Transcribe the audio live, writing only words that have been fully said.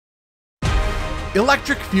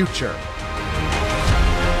Electric future.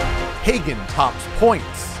 Hagan tops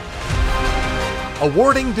points.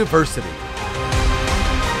 Awarding diversity.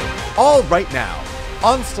 All right now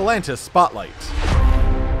on Stellantis Spotlight.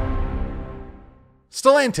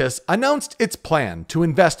 Stellantis announced its plan to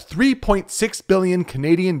invest $3.6 billion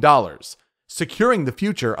Canadian dollars, securing the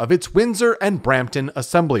future of its Windsor and Brampton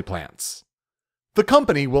assembly plants. The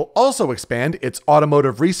company will also expand its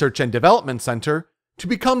Automotive Research and Development Center to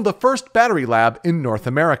become the first battery lab in North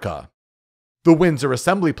America. The Windsor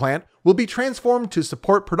assembly plant will be transformed to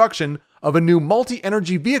support production of a new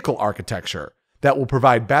multi-energy vehicle architecture that will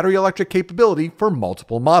provide battery electric capability for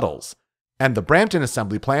multiple models, and the Brampton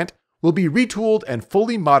assembly plant will be retooled and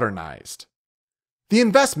fully modernized. The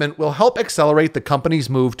investment will help accelerate the company's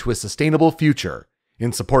move to a sustainable future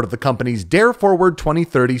in support of the company's Dare Forward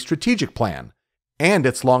 2030 strategic plan and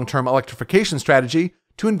its long-term electrification strategy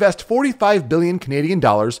to invest $45 billion Canadian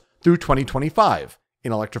dollars through 2025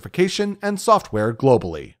 in electrification and software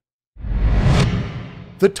globally.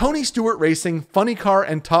 The Tony Stewart Racing, Funny Car,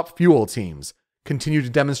 and Top Fuel teams continue to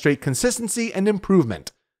demonstrate consistency and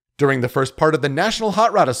improvement during the first part of the National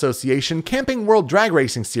Hot Rod Association Camping World Drag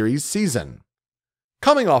Racing Series season.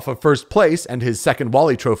 Coming off of first place and his second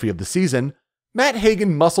Wally Trophy of the season, Matt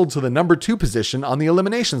Hagan muscled to the number 2 position on the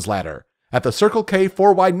eliminations ladder at the Circle K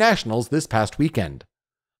 4-Wide Nationals this past weekend.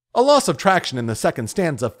 A loss of traction in the second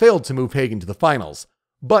stanza failed to move Hagan to the finals,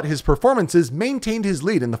 but his performances maintained his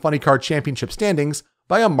lead in the Funny Car Championship standings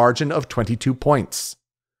by a margin of 22 points.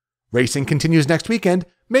 Racing continues next weekend,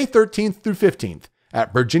 May 13th through 15th,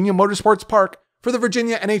 at Virginia Motorsports Park for the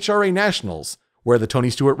Virginia NHRA Nationals, where the Tony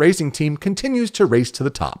Stewart Racing team continues to race to the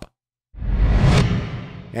top.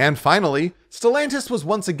 And finally, Stellantis was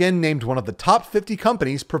once again named one of the top 50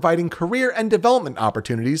 companies providing career and development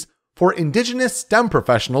opportunities for Indigenous STEM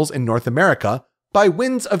professionals in North America by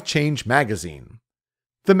Winds of Change magazine.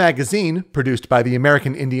 The magazine, produced by the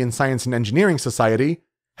American Indian Science and Engineering Society,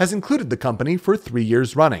 has included the company for 3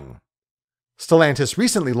 years running. Stellantis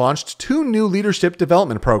recently launched 2 new leadership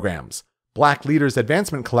development programs, Black Leaders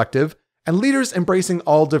Advancement Collective and Leaders Embracing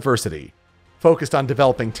All Diversity, focused on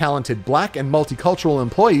developing talented Black and multicultural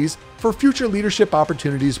employees for future leadership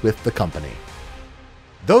opportunities with the company.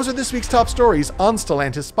 Those are this week's top stories on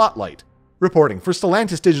Stellantis Spotlight. Reporting for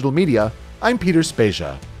Stellantis Digital Media, I'm Peter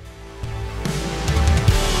Spezia.